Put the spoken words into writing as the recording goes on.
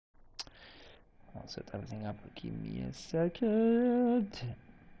I'll set everything up. Give me a second.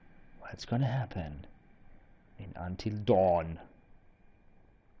 What's gonna happen in until dawn?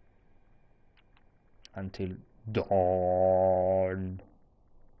 Until dawn.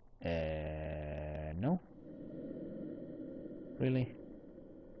 No. Really?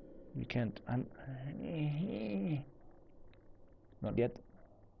 You can't. Not yet.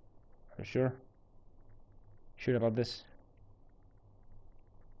 Are you sure? Sure about this?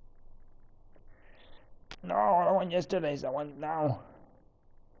 No, I don't want yesterday's. I want now.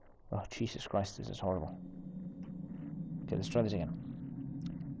 Oh, Jesus Christ, this is horrible. Okay, let's try this again.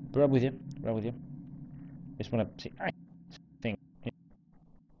 Right with you. Right with you. Just want to see. I think.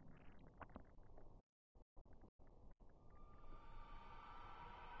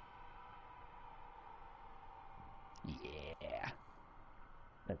 Yeah.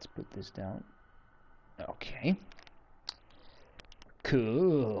 Let's put this down. Okay.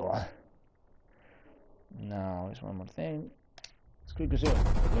 Cool. Now, there's one more thing. Let's quickly see.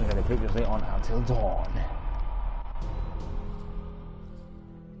 We're going to get it previously on Until Dawn.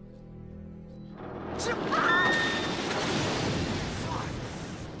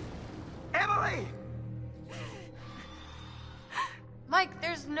 Emily! Mike,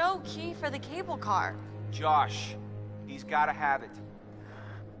 there's no key for the cable car. Josh, he's gotta have it.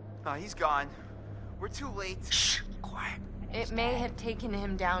 He's gone. We're too late. Shh, quiet. It may have taken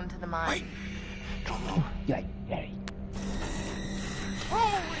him down to the mine. Wait! Don't move. Yeah.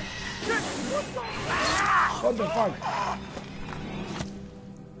 Holy shit! What the fuck?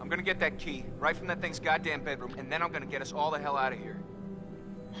 I'm gonna get that key right from that thing's goddamn bedroom, and then I'm gonna get us all the hell out of here.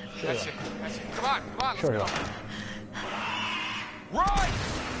 Sure. That's it. Come on, let's Sure. go. Run!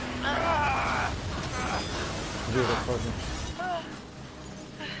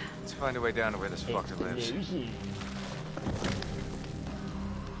 Let's find a way down to where this fucker lives.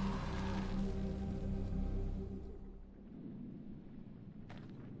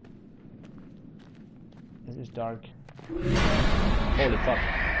 This is dark. Holy fuck.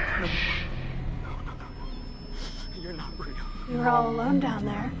 No. You're not real. You were all alone down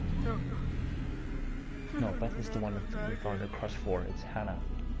there. No, Beth is the one that we found the crush for. It's Hannah.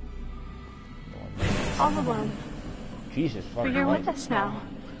 All alone. Jesus But fucking you're with us now.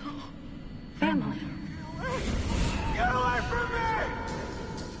 Family. Get away from me!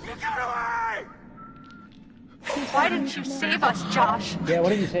 Get away! Why didn't you save us, Josh? Yeah, what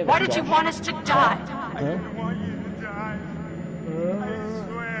did you say about Why did you Josh? want us to die? I didn't want you to die. I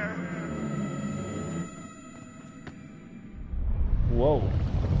swear. Whoa.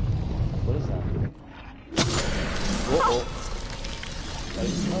 What is that? Whoa. That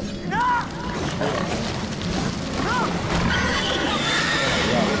is smoke. No!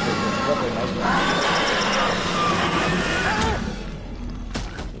 Yeah, this is probably nice one.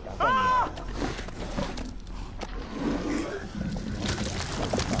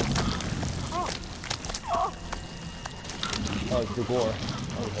 Oh, it's the gore.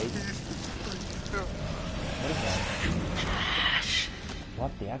 Oh, I hate it. What is that?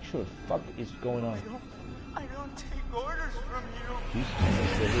 What the actual fuck is going on? I don't take orders from you.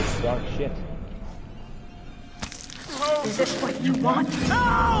 Jesus, this is dark shit. Is this what you want?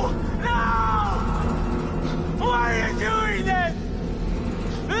 No! No! Why are you doing this?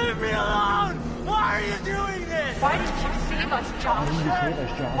 Leave me alone! Why are you doing this? Why did you save us, Josh? Why did you save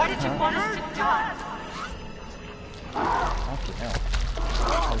us, Josh? Why did you want us to die? Fucking hell.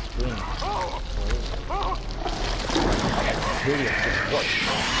 I scream. Really, what?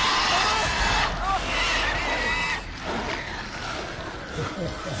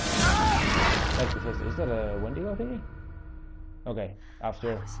 That's because is that a Wendigo thingy? Okay,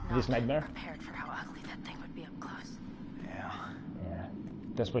 after this nightmare. Prepared for how ugly that thing would be up close. Yeah. Yeah,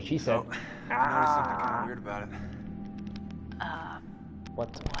 that's what she said. I noticed something kind of weird about it.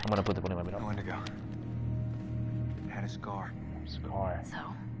 What? I'm gonna put the volume a bit A on. Wendigo. It had a scar. Scar.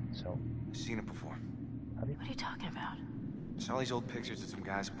 So, I've seen it before. have you? What are you talking about? I saw these old pictures of some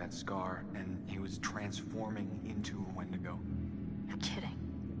guys with that scar, and he was transforming into a Wendigo. You're kidding.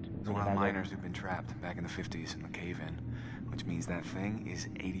 It was one of the miners who'd been trapped back in the 50s in the cave-in, which means that thing is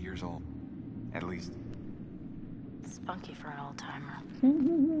 80 years old. At least. Spunky for an old-timer.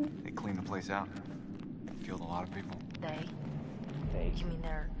 They cleaned the place out. Killed a lot of people. They? Hey. You mean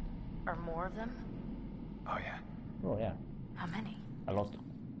there are more of them? Oh yeah, Oh yeah, How many? a lot.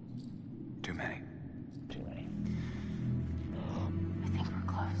 too many. Too many. I think we're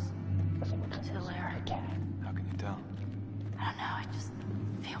close. To the lair. How can you tell? I don't know, I just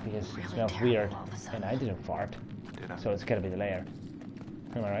feel Because really it smells terrible weird, all of a and sudden. I didn't fart, Did I? so it's gotta be the layer.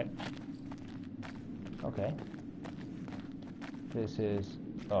 Am I right? Okay. This is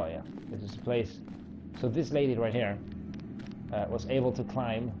Oh yeah, this is a place. So this lady right here was able to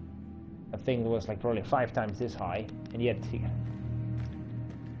climb a thing that was like probably 5 times this high, and yet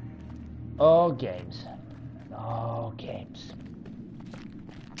oh games, oh games.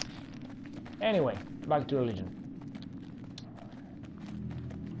 Anyway, back to religion.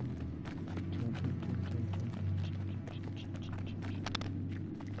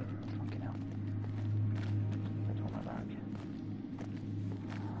 Fucking hell. I told my back.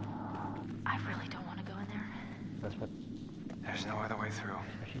 I really don't want to go in there. That's what There's no other way through.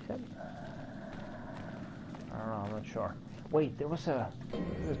 she said. I don't know, I'm not sure. Wait, there was a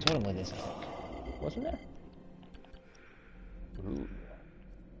totem with this, I think. Wasn't there? Ooh.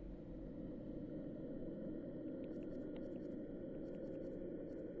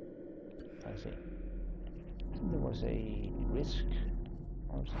 I see. There was a risk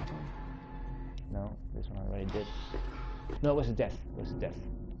or something. No, this one already did. No, it was a death. It was a death.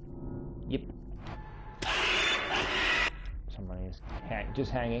 Yep. Somebody is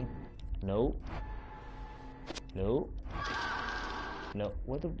just hanging. No. No. No.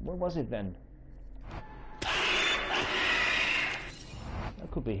 What was it then?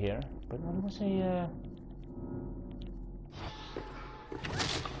 That could be here, but no, there was a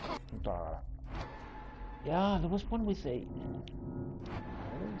yeah, there was one with a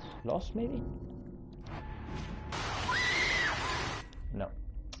lost maybe? No.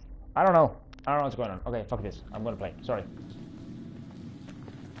 I don't know. I don't know what's going on. Okay, fuck this. I'm gonna play. Sorry.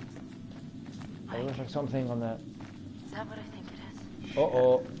 There was like something on the... Is that what I think it is?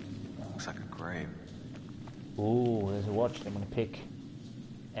 Uh-oh. Looks like a grave. Ooh, there's a watch I'm gonna pick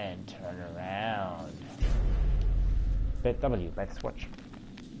and turn around. Bet W, bet watch.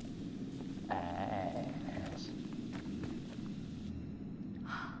 Ass.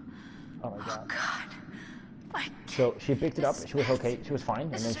 Oh my god. God. My So she picked it up, she was okay, she was fine,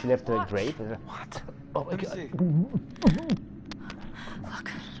 and then she left the grave. What? Oh my Let me god. see.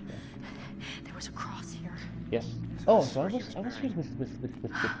 Look. There was a cross here. Yes. Oh, so I was here with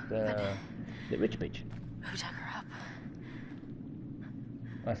the rich bitch. Who dug her up?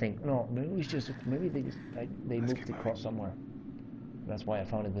 I think no, maybe it was just maybe they moved the cross somewhere. That's why I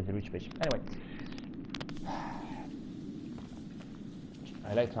found it with the rich bitch. Anyway,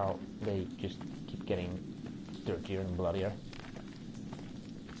 I like how they just keep getting dirtier and bloodier.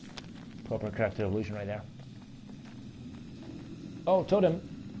 Proper character evolution right there. Oh, totem!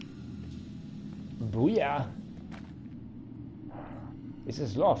 Booyah! This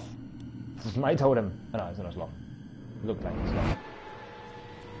is sloth. This is my totem. Oh, no, it's not a sloth. Looked like a sloth.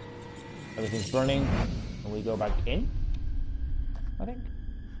 Everything's burning, and we go back in, I think.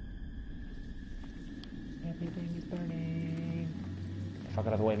 Everything is burning. Fuck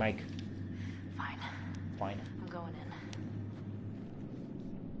out of the way, Mike. Fine. Fine. I'm going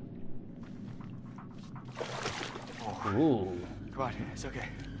in. Ooh. Come on, it's okay.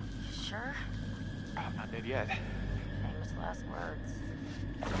 Sure? I'm not dead yet. Famous last words.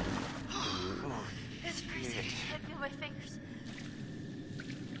 Come on. It's freezing. Hit me with my fingers.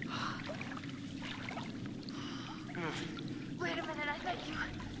 Wait a minute, I thought you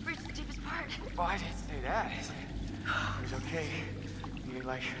reached the deepest part. Well, I didn't say that. It was okay. Meaning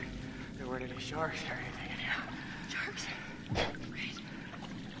like there weren't any sharks or anything in here. Sharks? Great.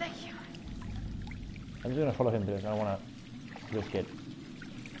 Thank you. I'm just gonna follow him because I don't wanna risk it.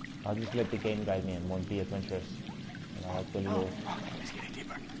 I'll just let the game guide me and won't be adventurous. And I'll tell you. It's getting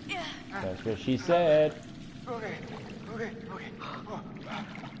deeper. Yeah. That's what she said. Okay. Oh,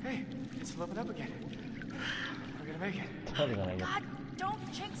 hey, it's leveled up again. We're gonna make it. Totally gonna get. God,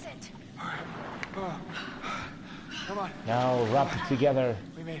 don't jinx it. Oh. Come on. Now wrap it together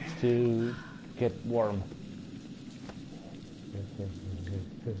We made it. to get warm.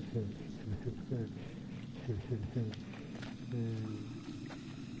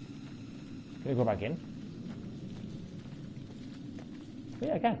 Can we go back in?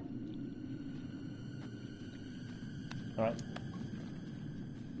 Yeah, I can. Alright.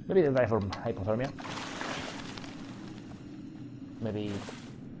 Maybe they'll die from hypothermia. Maybe...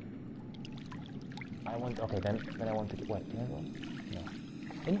 I want... Okay, then I want to get... What? Can I go? No.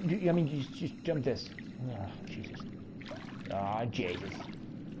 And I mean, you just jump this. Oh, Jesus. Ah, Jesus.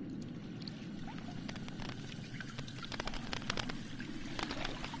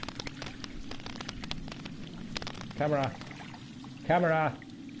 Camera. Camera.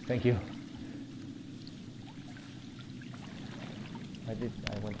 Thank you. I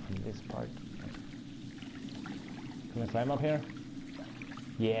went from this part. Can I climb up here?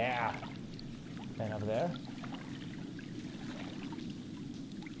 Yeah. And up there?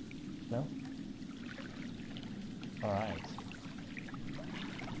 No? Alright.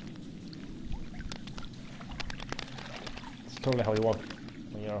 probably how you walk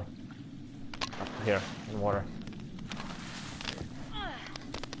when you're up here in water.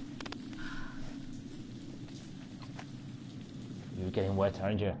 You're getting wet,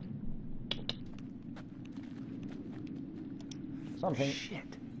 aren't you? Something. Shit.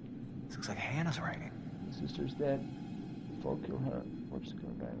 This looks like Hannah's writing. Sister's dead. Before kill her. What's the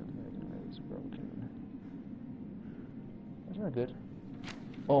current guy? It's broken. That's not good.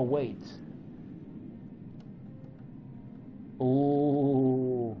 Oh wait.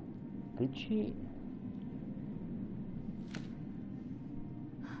 Oh, did she?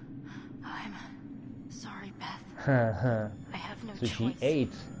 I'm sorry, Beth. I have no So choice. she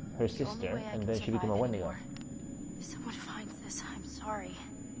ate her It's the only sister, way I and can then she became a survive Wendigo. anymore. If someone finds this, I'm sorry.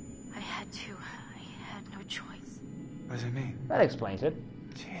 I had to. I had no choice. What does it mean? That explains it.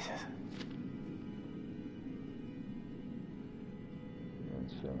 Jesus.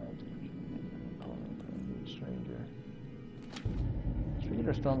 Stranger. Stranger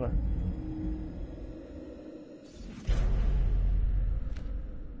or stronger?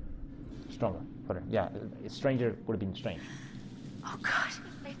 Stronger. Better. Yeah, stranger would have been strange. Oh God,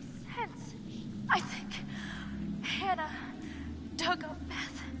 it makes sense. I think Hannah dug up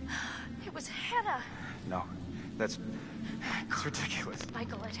Beth. It was Hannah. No, that's ridiculous.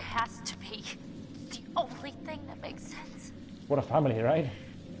 Michael, it has to be. It's the only thing that makes sense. What a family, right?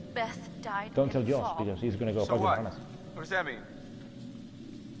 Beth died. Don't in tell the Josh fall. because he's gonna go So fucking what? on us. What does that mean?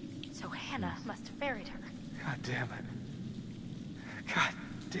 So Hannah must have buried her. God damn it. God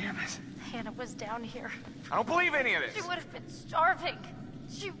damn it. Hannah was down here. I don't believe any of She this. would have been starving.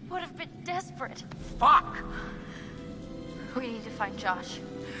 She would have been desperate. Fuck! We need to find Josh.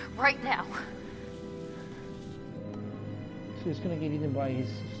 Right now. So he's gonna get eaten by his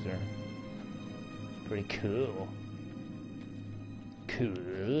sister. Pretty cool.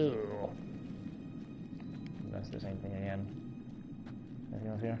 Cool. That's the same thing again. Anything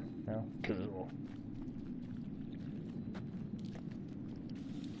else here? No? Cool.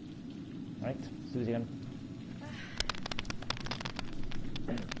 Right, let's do this again.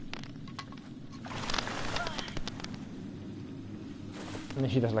 And then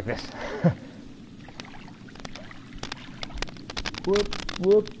she does like this. Whoop,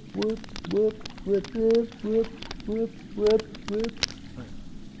 whoop, whoop, whoop, whoop, whoop, whoop, whoop, whoop, whoop.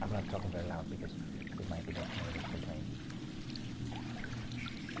 I'm not talking very loud because it might be that complain.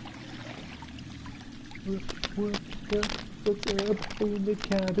 Whoop, whoop, whoop, what's up in the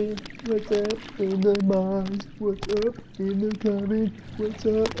cabin? What's up in the mines? What's up in the cabin? What's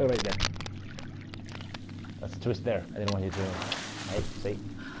up? Oh, right there. That's a twist there. I didn't want you to. Hey, see?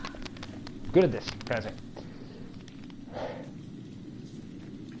 Good at this, can I say?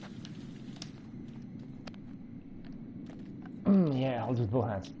 Yeah, I'll do both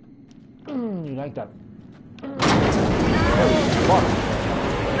hands. You like that?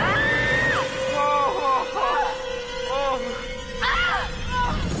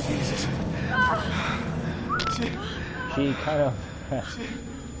 Jesus. She kind of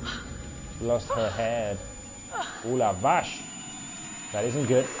lost her head. Ooh la vache. That isn't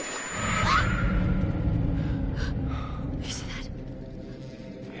good. You see that?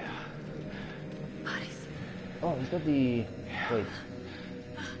 Yeah. Bodies. Oh, is that the... Wait.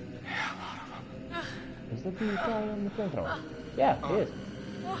 Is that the guy on the flamethrower? Yeah, it is.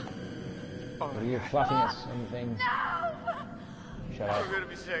 Are you fluffing us anything? Shut up. I'm gonna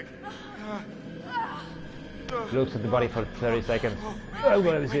be sick. Looks at the body for 30 seconds. I'm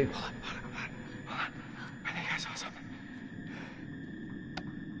gonna be sick. I think I saw something.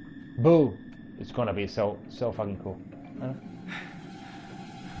 Boo! It's gonna be so fucking cool. Huh?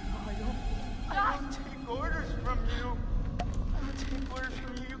 I don't take orders from you. I don't take orders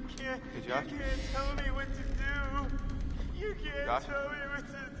from you. Hey, Josh? You can't tell me what to do. You can't Josh? tell me what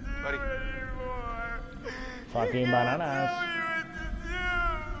to do Buddy? anymore. Fucking you can't bananas. tell me what to do.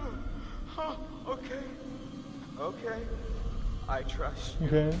 Oh, okay. Okay. I trust you.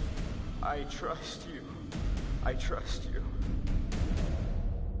 Okay. I trust you. I trust you.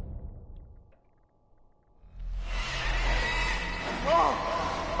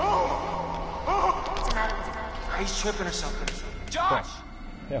 He's tripping or something. Josh!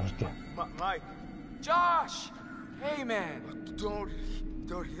 That was good. Mike, Josh! Hey, man. don't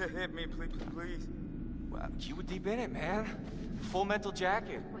hit me, please. Well, you were deep in it, man. Full mental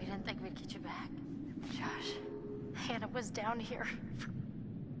jacket. We didn't think we'd get you back. Josh, Hannah was down here for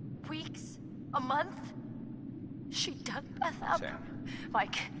weeks, a month. She dug Beth up. Sam.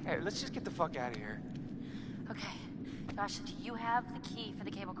 Mike, Hey, let's just get the fuck out of here. okay. Josh, do you have the key for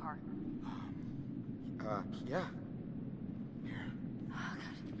the cable car? Yeah. Oh, God.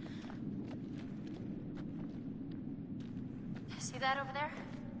 See that over there?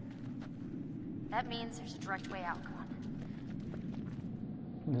 That means there's a direct way out. Come on.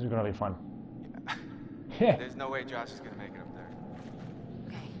 This is gonna be fun. There's no way Josh is gonna make it up there.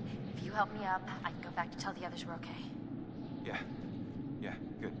 Okay, if you help me up, I can go back to tell the others we're okay. Yeah. Yeah,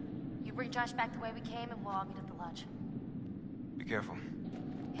 good. You bring Josh back the way we came, and we'll all meet at the lodge. Be careful.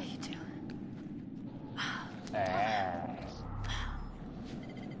 Yeah, you too.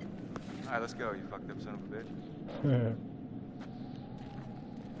 Alright, let's go, you fucked up son of a bitch.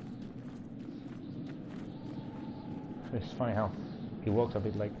 It's funny how he walks a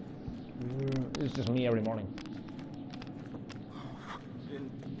bit like it's just me every morning. You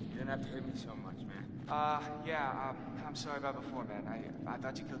didn't have to hit me so much, man. Yeah, I'm sorry about before, man. I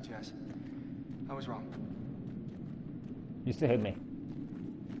thought you killed Jess. I was wrong. You still hit me.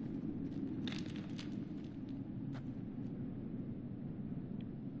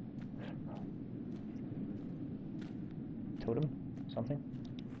 Totem? Something?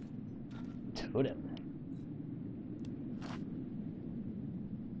 Totem.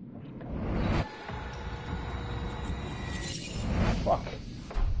 Fuck.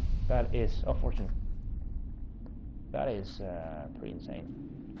 That is unfortunate. That is pretty insane.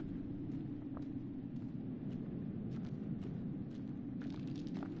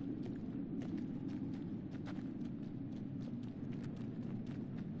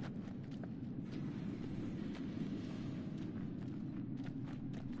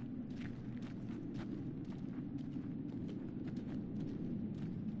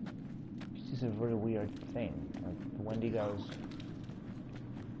 This is a very weird thing. Like the Wendigos.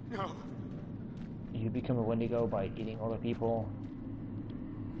 No. You become a Wendigo by eating other people,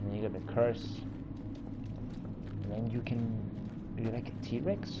 and then you get the curse, and then you're like a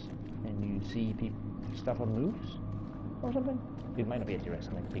T-Rex, and you see stuff that moves, or something. It might not be a T-Rex,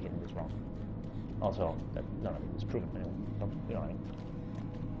 I'm picking this wrong. Also, none of it is proven, anyway. You know what I mean.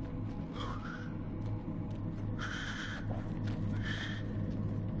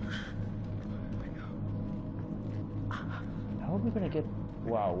 How are we gonna get...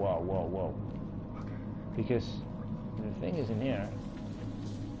 Whoa. Because the thing is in here,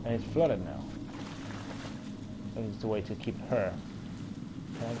 and it's flooded now. And it's the way to keep her.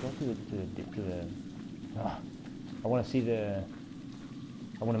 Can I go to the I want to see the...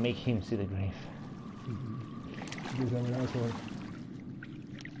 I want to make him see the grave. Because I'm an asshole.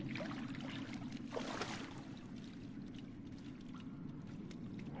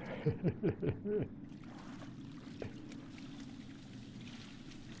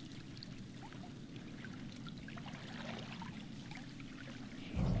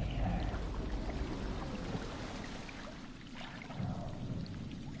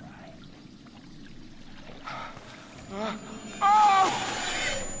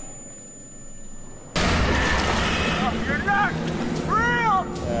 You're not real!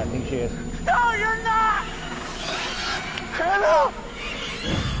 Yeah, I think she is. No, you're not! Hannah!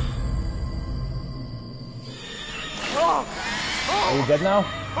 Are you dead now?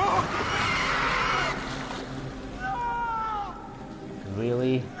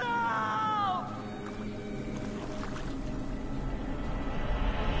 Really?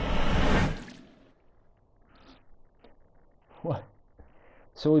 What?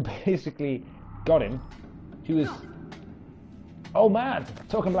 So we basically got him. He was... Oh man!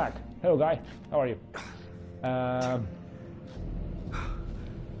 Token Black! Hello guy, how are you?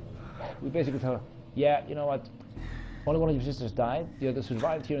 We basically told her, yeah, you know what? Only one of your sisters died, the other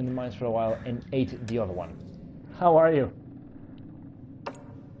survived here in the mines for a while and ate the other one. How are you?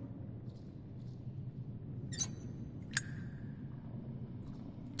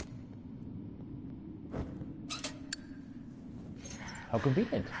 How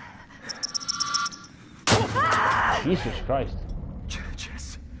convenient. Jesus Christ.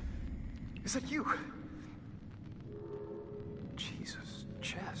 Jess? Is that you? Jesus,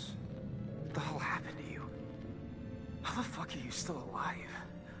 Jess. What the hell happened to you? How the fuck are you still alive?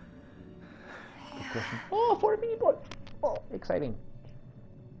 Good question. Oh, 4 people! Oh, exciting.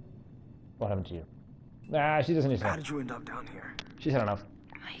 What happened to you? Nah, she doesn't need to How know. did you end up down here? She's had enough.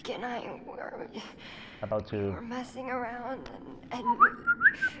 Mike and I were About to... messing around, and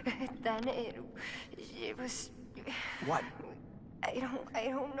then it was. What? I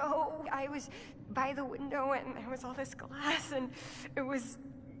don't know. I was by the window, and there was all this glass, and it was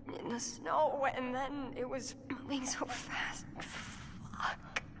in the snow, and then it was moving so fast.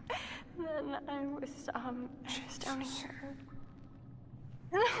 Fuck. And then I was down here.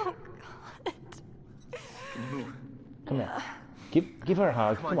 Oh God. Can you move? Come here. Give her a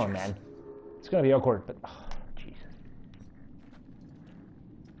hug. Come on, man. It's gonna be awkward, but... Oh, Jesus.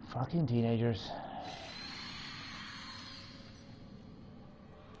 Fucking teenagers.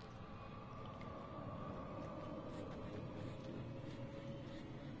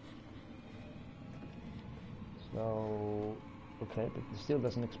 Okay, but it still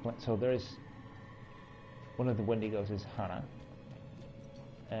doesn't explain. So there is one of the Wendigos is Hannah,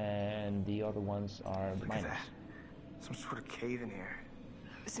 and the other ones are Look miners. at that. Some sort of cave in here.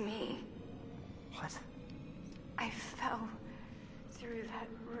 It was me. What? I fell through that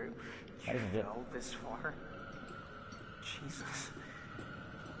roof. That isn't it. Fell this far? Jesus.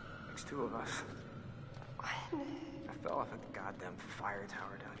 Makes two of us. What? I fell off a goddamn fire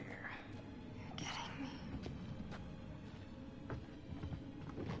tower down here. You're kidding me.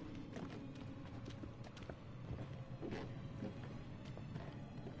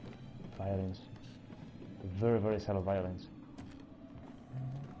 Violins. Very, very subtle violins.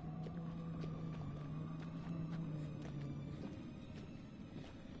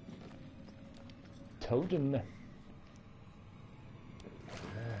 Totem.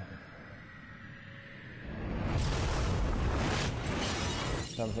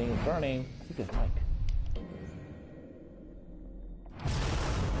 Something is burning. Look at Mike.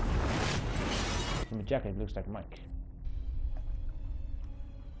 From a jacket, it looks like Mike.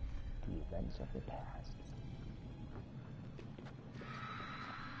 The events of the past.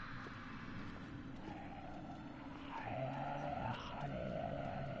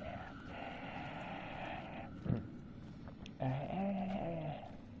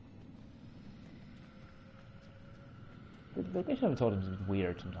 The location of the totem is a bit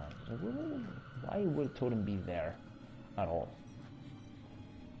weird sometimes. Like, why would a totem be there at all?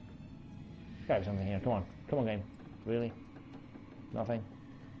 There's gotta be something here. Come on. Come on, game. Really? Nothing?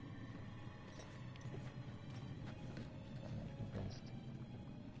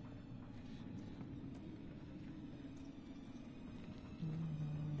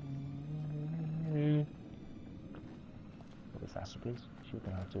 A little faster, please. You're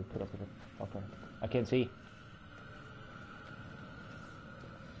gonna have to put up with it. Okay. I can't see.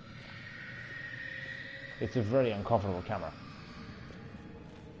 It's a very uncomfortable camera.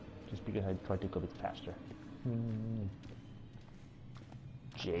 Just because I tried to go a bit faster.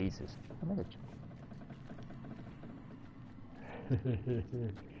 Jesus. I'm gonna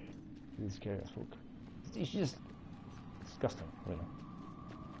this is scary as fuck. It's just disgusting, really.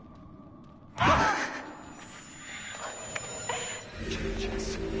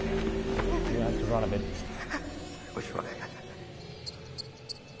 Jess. You have to run a bit. Which way?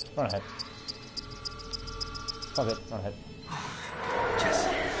 Run ahead. Fuck it, run ahead. Jess.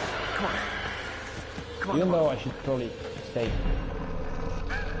 Come on. Come on. Even though I should probably stay.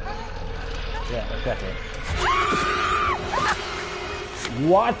 Yeah, exactly.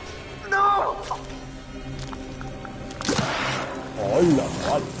 What? No! Oh,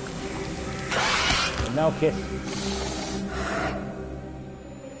 what? And now kiss.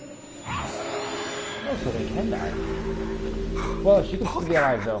 Oh, so they can die. Well, she can still be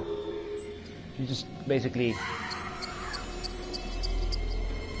alive though. She just basically.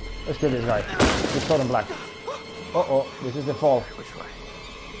 Let's kill this guy. Just totem black. Uh-oh, this is the fall. Which way?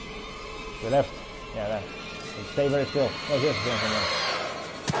 The left. Yeah, that. Stay very still. Oh, yes,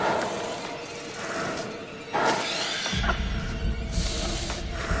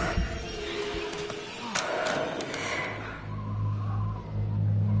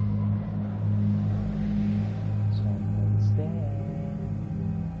 someone's there.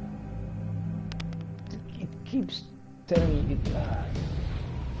 It keeps telling me it.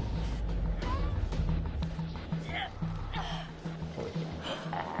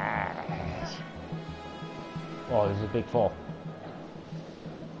 Oh, this is a big fall.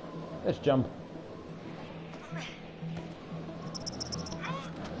 Let's jump.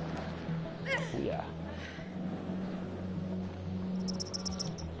 Oh, yeah.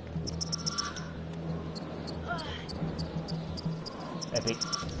 Epic.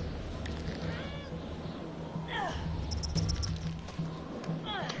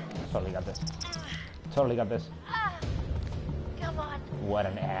 Totally got this. Totally got this. Come on. What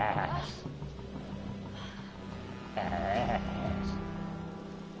an ass. Ass.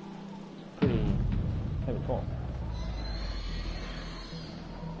 Pretty heavy fall.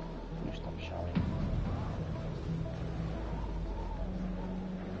 You stop shouting.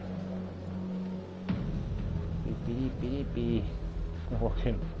 Beep beep beep beep. I'm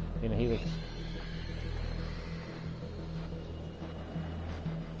walking in a helix.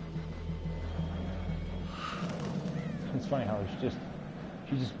 It's funny how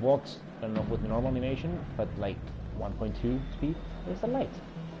she just walks, I don't know, with the normal animation, but like 1.2 speed. There's the light.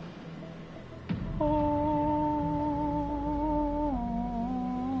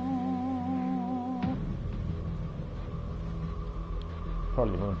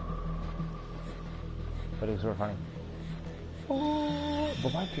 Probably the moon. But it was sort of funny.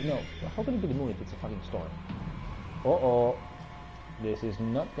 But why could, no, how can it be the moon if it's a fucking storm? Uh-oh. This is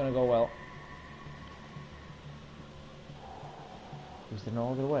not gonna go well. Is there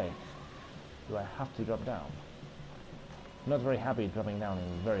no other way? Do I have to drop down? I'm not very happy dropping down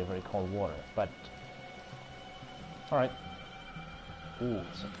in very, very cold water, but... Alright. Ooh,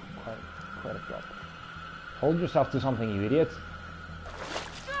 it's quite a drop. Hold yourself to something, you idiot!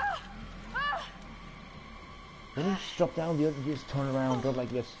 When you just drop down, you just turn around, drop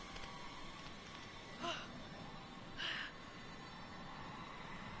like this.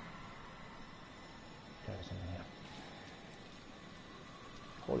 There's something here.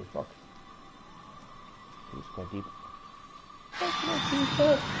 Holy fuck. It's quite deep. I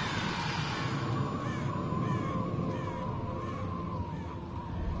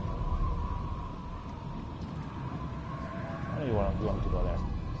don't even want to go there.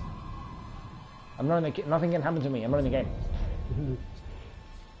 I'm running the nothing can happen to me. I'm running the game.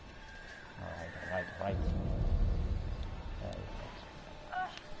 Alright.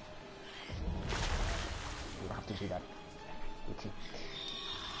 You have to see that.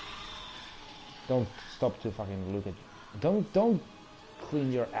 Don't stop to fucking look at. Don't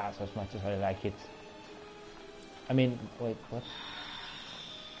clean your ass as much as I like it. I mean, wait, what?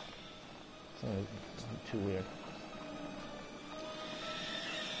 Something too weird.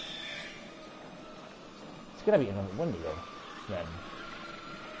 It's gonna be another Wendigo then.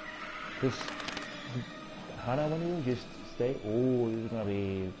 Just Hannah, Wendigo, just stay. Oh, this is gonna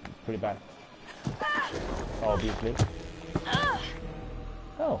be pretty bad. Obviously.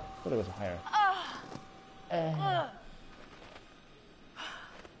 Oh, thought it was higher.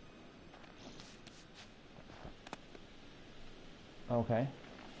 Okay.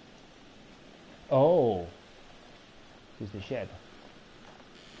 Oh, this is the shed.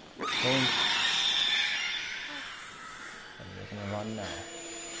 I'm just gonna run now.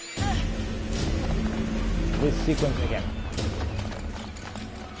 This sequence again.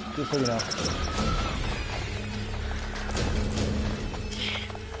 Just so you know.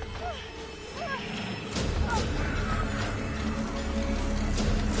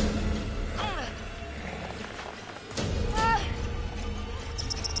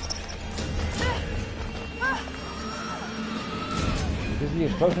 This is the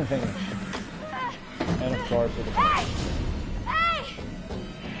explosion thing. And of course it is. Hey!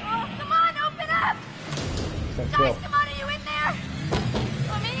 Oh, come on, open up! Stand Guys, still. come on, are you in there?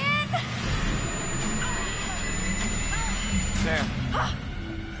 Let me in! There.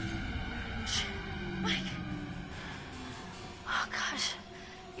 Mike. Oh, gosh.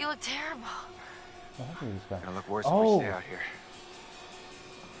 You look terrible. What happened to this guy? It'll look worse if we stay out here.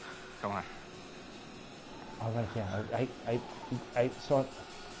 Come on. All right, yeah, I saw it.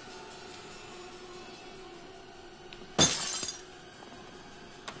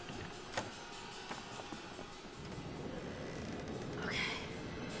 Okay.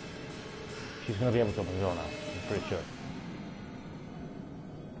 She's gonna be able to open the door now, I'm pretty sure.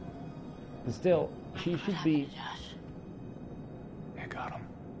 But still, she should be... Josh. You got him.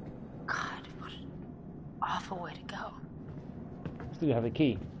 God, what an awful way to go. Still have the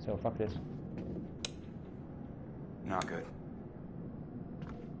key, so fuck this. Not good.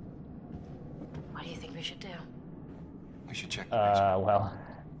 What do you think we should do? We should check the basement. Well,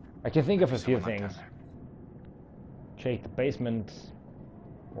 I can think of a few Someone things. left down there. Check the basement,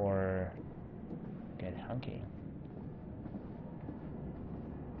 or get hunky.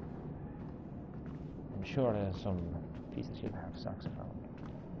 I'm sure there's some pieces here that have saxophone.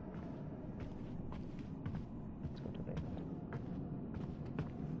 Let's go to the basement.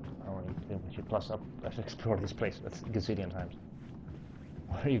 We should plus up. Let's explore this place. Let's gazillion times.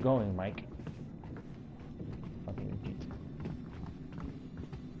 Where are you going, Mike? Fucking idiot.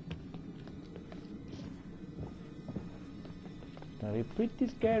 It's gonna be pretty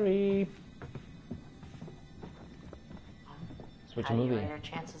scary. Switch a How do you movie. rate our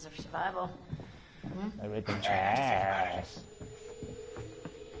chances of survival? I rate them ass.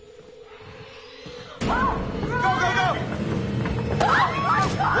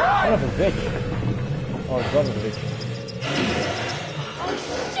 Son of a bitch. Or son of a bitch.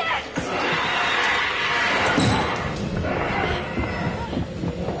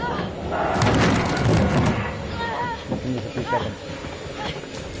 Give me 3 seconds.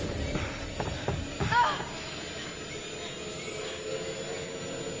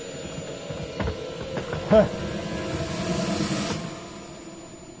 Huh.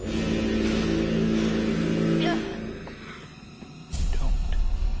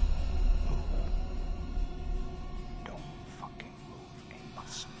 Don't fucking move a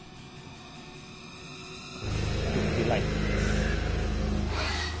muscle. Be light.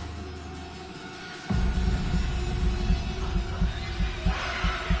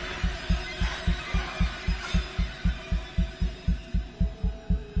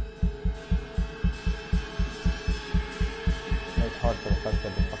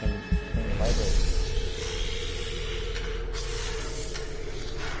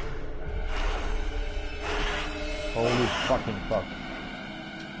 Holy fucking fuck.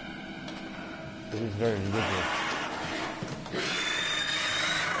 This is very ridiculous.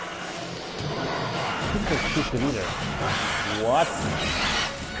 People shoot the leader. What?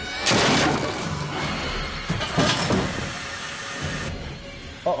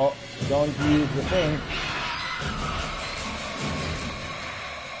 Uh-oh, don't use the thing.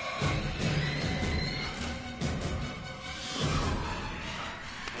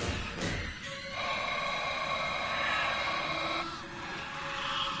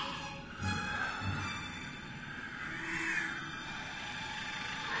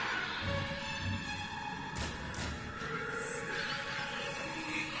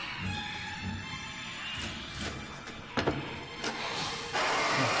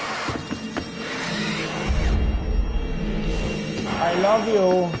 I love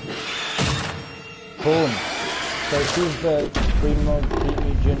you. Boom. So she's the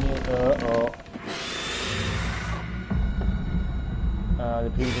junior. The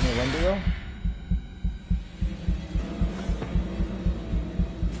pre-junior Wendigo.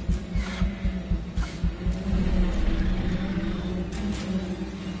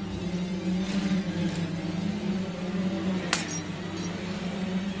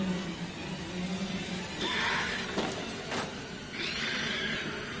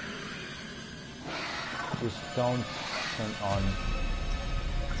 Just don't turn on.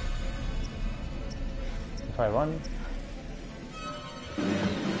 If I run,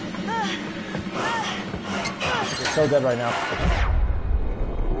 you're so dead right now.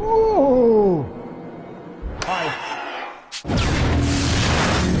 Ooh! Hi.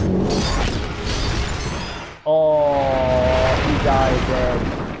 Oh, he died dead.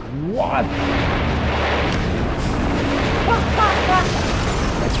 What?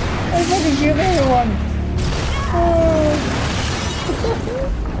 I fucking killed everyone.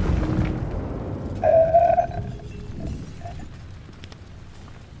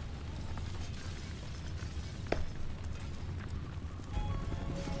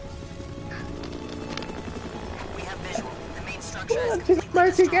 We have visual. The main structure is Just completely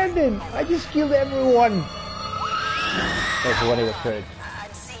magic destroyed. ending. I just killed everyone. That's what it was good.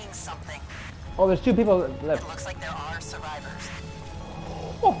 I'm seeing something. Oh, there's two people left. It looks like there are survivors.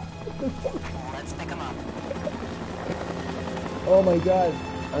 Oh, Let's pick them up. oh my god.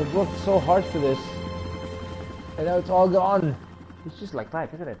 I've worked so hard for this. And now it's all gone. It's just like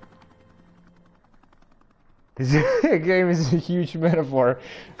life, isn't it? This game is a huge metaphor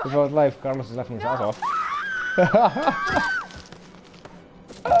about life. Carlos is laughing his ass off.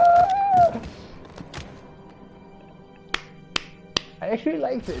 I actually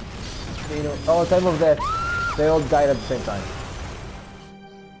liked it. You know, oh, time of death. They all died at the same time.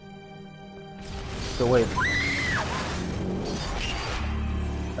 So wait.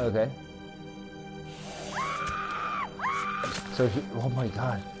 Okay. So he, oh my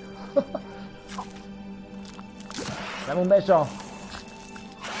god. Dame un beso.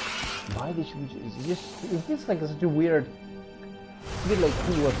 Why did she just, it feels like such a weird, a bit like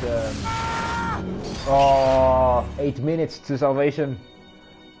he was, oh, 8 minutes to salvation.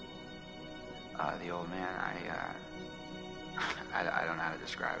 The old man, I don't know how to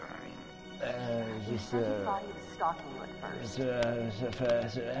describe him. I mean, Just, He thought he was stalking you at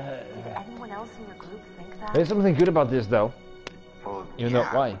first. Did anyone else in your group think that? there's something good about this though. well, Even though,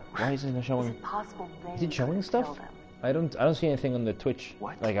 yeah, why isn't it Is showing? it possible they Is it showing stuff? killed him? I don't see anything on the Twitch,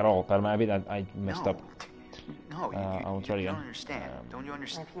 What? like at all. But maybe that I messed no, up. No, I'll try it you again. don't understand. Don't you And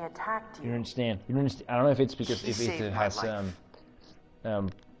understand? if he attacked You don't you, understand. You don't understand. I don't know if it's because He if saved it my has life.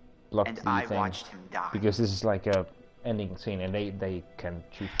 blocked And the I thing. watched him die. Because this is like a ending scene, and they can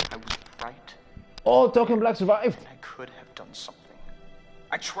choose. I was right. Oh, Token Black survived. I could have done something.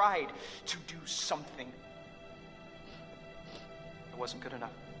 I tried to do something. It wasn't good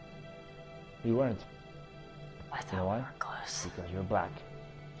enough. You weren't. I You thought know we why? were close. Because you're black.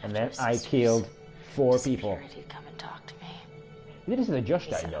 And After then his I sister's killed 4 people. disappeared, he'd come and talk to me. He didn't say that Josh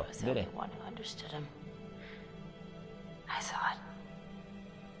He died said though, I was the did only he? one who understood him. I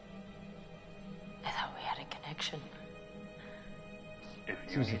thought we had a connection. If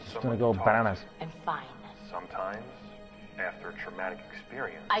you Seems need like he's someone gonna go to talk bananas. to, I'm fine. sometimes, after a traumatic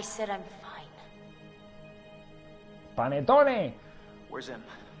experience, I said I'm fine. Panettone! Where's him?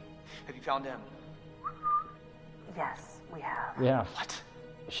 Have you found him? yes, we have. Yeah. What?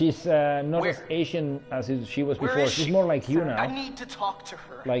 She's not Where? as Asian as she was Where before. is She's she? more like you I now. need to talk to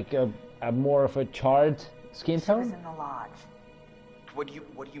her. Like a more of a charred skin She was tone. in the lodge. What do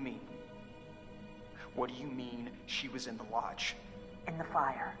you mean? What do you mean she was in the lodge? In the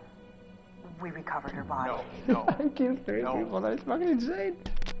fire. We recovered her body. No, I killed 3 No. people. That is fucking insane.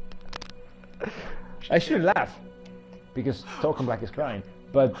 I should laugh. because Token Black is crying.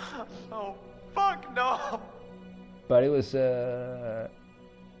 But Oh, fuck no! but it was It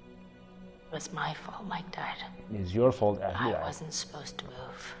was my fault Mike died. it's your fault. I wasn't supposed to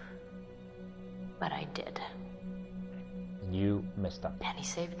move. But I did. You messed up. And he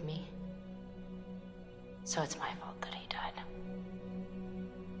saved me. So it's my fault that he died.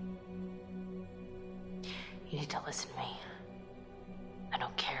 You need to listen to me. I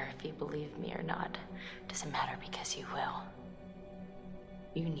don't care if you believe me or not. Doesn't matter because you will.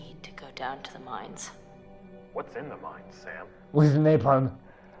 You need to go down to the mines. What's in the mines, Sam? With napalm.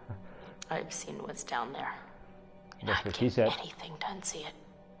 I've seen what's down there. And That's I'd what he give said. anything to unsee it.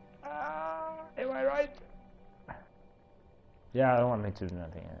 Am I right? Yeah, I don't want me to do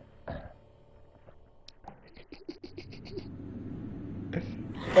nothing.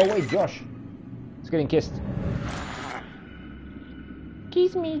 Oh wait, Josh. It's getting kissed.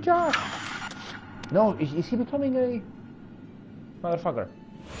 Kiss me, Josh. No, is he becoming a motherfucker?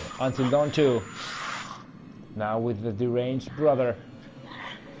 Until Dawn 2. Now with the deranged brother.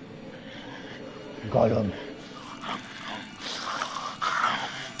 Got him.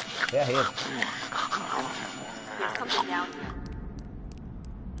 Yeah, he is. There's something down here.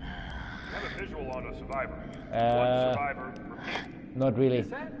 I have a visual on a survivor. One survivor. Repeat. Not really.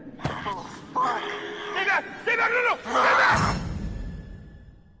 Stay back! Stay back! No! Stay back!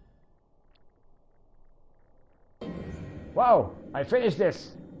 Wow, I finished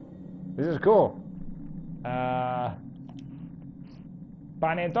this. This is cool.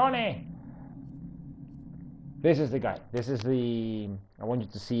 Panettone. This is the guy. This is the. I want you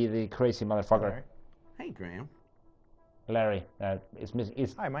to see the crazy motherfucker. Hey, Graham. Larry. It's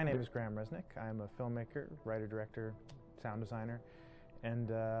Hi, my name is Graham Resnick. I'm a filmmaker, writer, director, sound designer,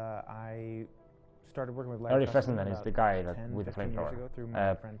 and I started working with Larry Fessenden Fessenden is the guy that, 10, with the 15 years flamethrower. ago through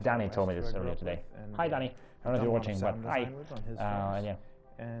my friend Danny Tom told me West, this who I grew earlier up today. with, and Hi, Danny. I don't know if you're watching, but sound hi. design with on his films. Yeah.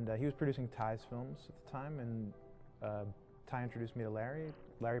 And he was producing Ty's films at the time, and Ty introduced me to Larry.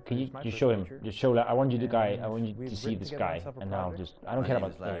 Larry Can you produced my just first show him? feature. Just show. I want you to And guy. I want you we've to see written this together on guy, several and I'll projects. just. I don't care My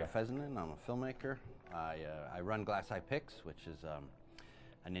about. name is Larry Fessenden. I'm a filmmaker. I run Glass Eye Picks, which is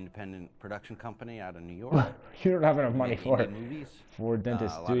an independent production company out of New York. You don't have enough money Make for indie movies. for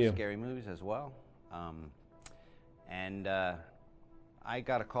dentists, a do lot you? of scary movies as well. And I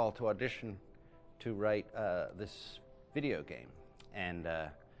got a call to audition to write this video game, and I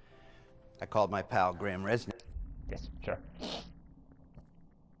called my pal Graham Resnick. Yes, sure.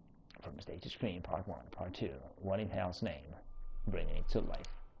 From stage to screen, part 1, part 2. What in hell's name? Bringing it to life.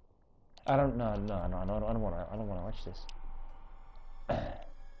 I don't know. No, I don't want to watch this.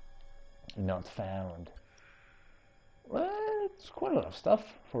 Not found. Well, it's quite a lot of stuff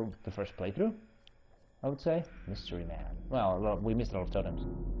for the first playthrough, I would say. Mystery Man. Well, we missed a lot of totems.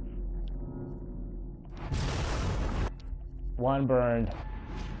 One burned.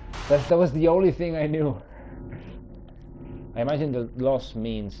 That was the only thing I knew. I imagine the loss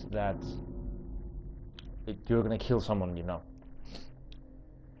means that you're gonna kill someone, you know.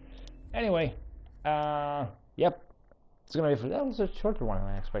 Anyway, yep. It's gonna be for that was a shorter one than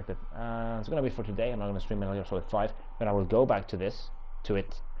I expected. It's gonna be for today. I'm not gonna stream Metal Gear Solid 5, then I will go back to it,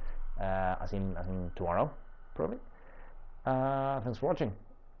 as in tomorrow, probably. Thanks for watching,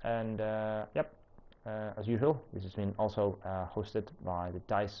 and yep. As usual, this has been also hosted by the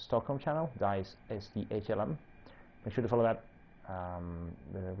DICE Stockholm channel. DICE is the HLM. Make sure to follow that.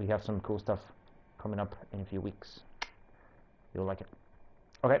 We have some cool stuff coming up in a few weeks. You'll like it.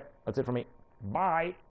 Okay, that's it for me. Bye!